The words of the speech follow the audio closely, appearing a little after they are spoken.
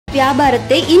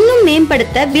வியாபாரத்தை இன்னும்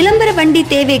மேம்படுத்த விளம்பர வண்டி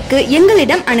தேவைக்கு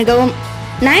எங்களிடம் அணுகவும்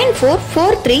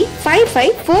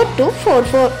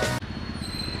 9443554244.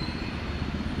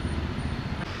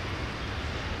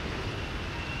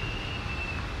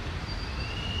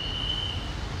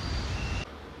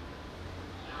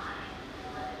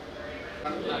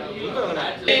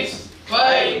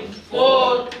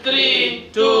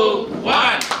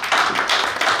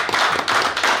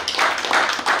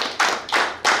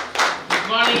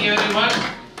 Everyone,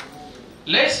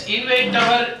 let's invite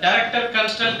our director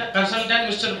consultant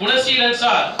Mr. Gunasilan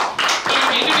sir to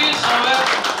introduce our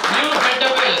new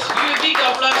headables. Give a big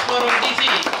applause for our DC.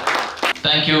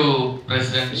 Thank you,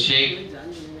 President Sheikh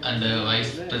and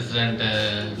Vice President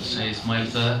Mr. Ismail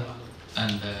sir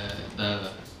and the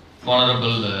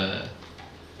Honorable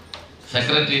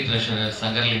Secretary Treasurer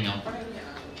Sangarlingam.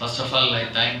 First of all, I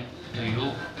thank to you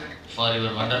for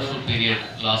your wonderful period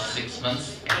last 6 months.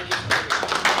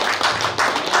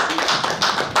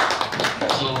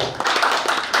 So,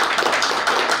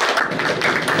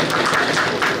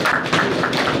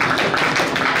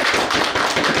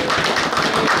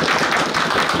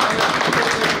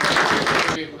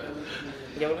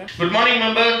 good morning,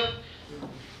 member.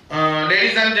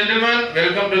 Ladies and gentlemen,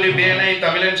 welcome to the Bni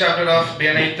Tamilan chapter of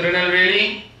Bni TIRUNELVELI.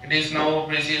 It is now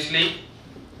precisely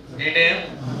 8 AM.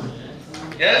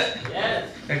 Yes? Yes.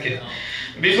 Okay.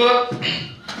 Before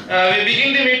we begin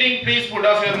the meeting, please put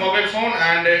off your mobile phone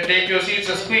and take your seats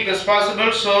as quick as possible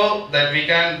so that we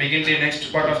can begin the next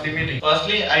part of the meeting.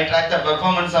 Firstly, I track the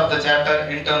performance of the chapter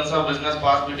in terms of business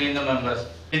passed between the members,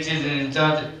 which is in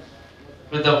charge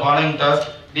with the following task: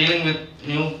 dealing with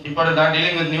new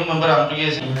member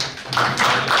application.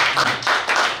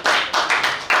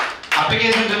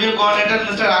 Application review coordinator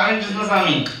Mr. Arvind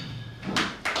Krishnasamy.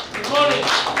 Good morning.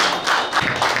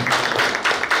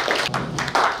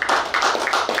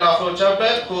 Of our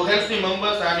chapter, who helps the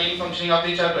members and in functioning of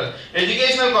the chapter.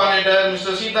 Educational coordinator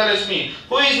Mr. Sita Lesmi,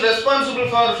 who is responsible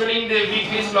for filling the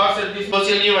weekly slots at the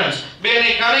social events.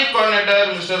 BNI Connect coordinator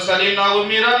Mr. Salim Nahur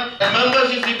Miran. The members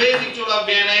is the basic tool of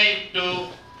BNI to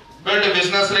build a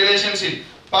business relationship.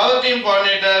 Power team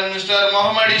coordinator Mr.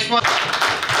 Muhammad Ismail.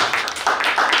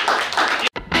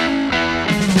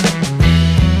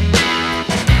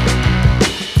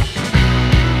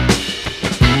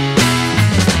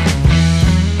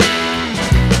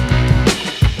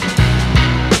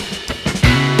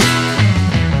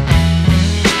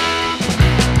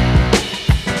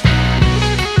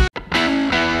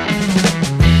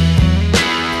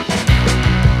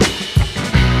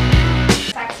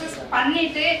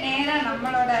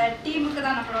 நம்மளோட டீமுக்கு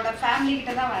தான் நம்மளோட family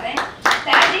கிட்ட தான் வரேன்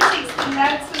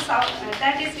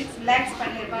 36 lakhs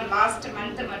பண்ணிருக்கோம் last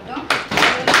month மட்டும்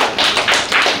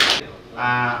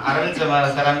Aravind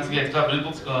செராமிக்ஸ்க்கு extra bill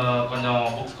books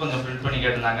கொஞ்சம் பிரிண்ட் பண்ணி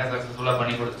கேட்டிருந்தாங்க, சக்ஸஸ்ஃபுல்லாக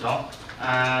பண்ணி கொடுத்துட்டோம்.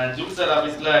 ஜூட் சார்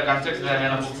ஆஃபீஸில் கன்ஸ்ட்ரக்ஷன்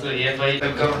தேவையான புக்ஸ் A5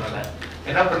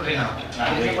 என்ன பண்ணுறீங்க?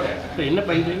 என்ன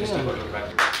பண்ணுறீங்க?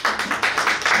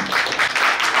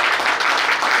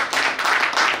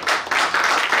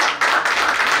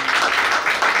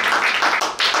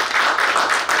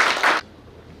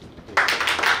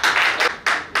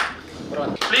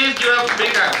 Please give a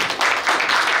big hand.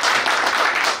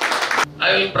 I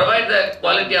will provide the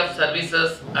quality of services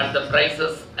at the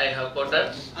prices I have quoted.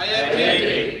 I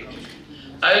agree.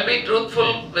 I will be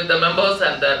truthful with the members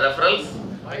and the referrals.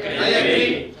 I agree.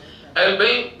 I will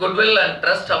build goodwill and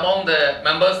trust among the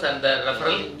members and the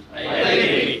referral. I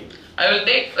agree. I will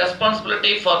take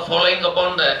responsibility for following upon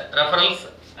the referrals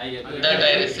that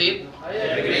I receive. I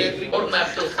agree. Roadmap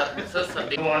to success and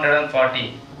 240.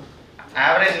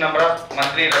 Average number of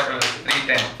monthly referrals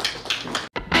 310.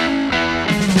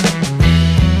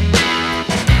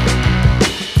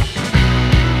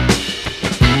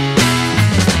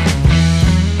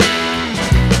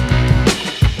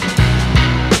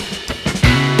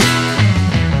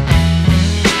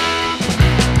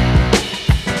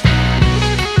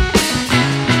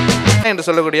 என்று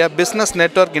சொல்லக்கூடிய business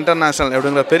network international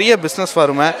அப்படிங்கிற பெரிய business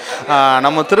ஃபார்மை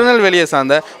நம்ம திருநெல்வேலியை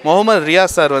சார்ந்த Mohammed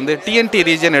Riyaz sir வந்து DND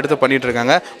region எடுத்து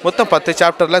பண்ணிகிட்ருக்காங்க. மொத்தம் 10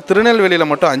 சாப்டரில் திருநெல்வேலியில்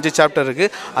மட்டும் 5 சாப்டர்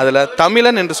இருக்குது. அதில்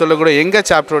தமிழன் என்று சொல்லக்கூடிய எங்கள்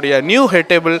சாப்டருடைய நியூ ஹெட்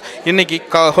டேபிள் இன்றைக்கி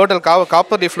ஹோட்டல்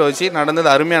காப்பர் லீஃபில் வச்சு நடந்தது,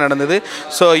 அருமையாக நடந்தது.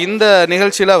 ஸோ இந்த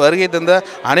நிகழ்ச்சியில் வருகை தந்த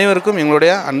அனைவருக்கும்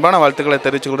எங்களுடைய அன்பான வாழ்த்துக்களை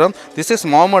தெரிவிச்சுக்கிறோம். This is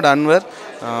Mohammed Anwar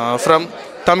from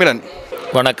தமிழன்.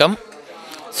 வணக்கம்.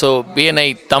 ஸோ பிஎன்ஐ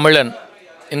தமிழன்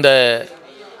இந்த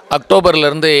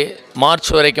அக்டோபர்லேருந்து மார்ச்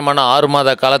வரைக்குமான 6 மாத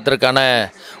காலத்திற்கான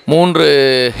 3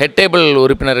 ஹெட் டேபிள்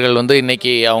உறுப்பினர்கள் வந்து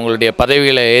இன்றைக்கி அவங்களுடைய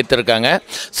பதவிகளை ஏற்றிருக்காங்க.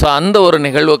 ஸோ அந்த ஒரு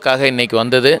நிகழ்வுக்காக இன்றைக்கி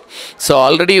வந்தது. ஸோ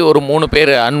ஆல்ரெடி ஒரு 3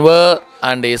 பேர் Anwar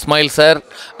and Ismail sir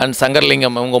and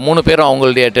Sankarlingam இவங்க 3 பேரும்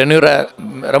அவங்களுடைய டென்யூரை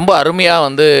ரொம்ப அருமையாக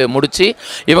வந்து முடித்து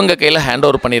இவங்க கையில் ஹேண்ட்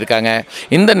ஓவர் பண்ணியிருக்காங்க.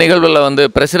 இந்த நிகழ்வில் வந்து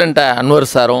பிரசிடெண்ட்டாக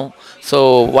அன்வர் சாரும், ஸோ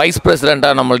வைஸ்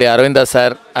பிரசிடெண்ட்டாக நம்மளுடைய Aravinda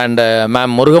sir and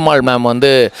ma'am Murugammal ma'am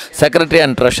வந்து செக்ரட்டரி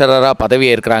அண்ட் ட்ரெஷரராக பதவி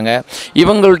ஏற்கிறாங்க.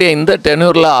 இவங்களுடைய இந்த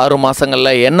டென்யூரில் 6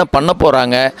 மாதங்களில் என்ன பண்ண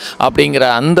போகிறாங்க அப்படிங்கிற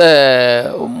அந்த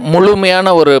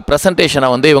முழுமையான ஒரு ப்ரெசன்டேஷனை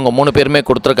வந்து இவங்க 3 பேருமே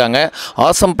கொடுத்துருக்காங்க.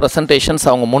 ஆசம் ப்ரெசன்டேஷன்ஸ்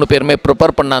அவங்க 3 பேருமே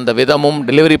ப்ரிப்பேர் பண்ண அந்த விதமும்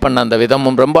டெலிவரி பண்ண அந்த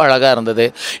விதமும் ரொம்ப அழகாக இருந்தது.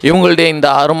 இவங்களுடைய இந்த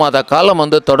 6 மாத காலம்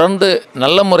வந்து தொடர்ந்து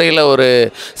நல்ல முறையில் ஒரு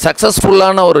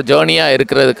சக்ஸஸ்ஃபுல்லான ஒரு ஜேர்னியாக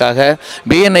இருக்கிறதுக்காக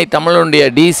பிஎன்ஐ தமிழுடைய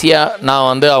டிசியாக நான்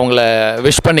வந்து அவங்கள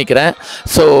விஷ் பண்ணிக்கிறேன்.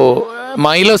 ஸோ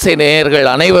மயிலோசை நேயர்கள்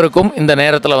அனைவருக்கும் இந்த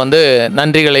நேரத்தில் வந்து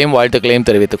நன்றிகளையும் வாழ்த்துக்களையும்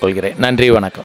தெரிவித்துக் கொள்கிறேன். நன்றி, வணக்கம்.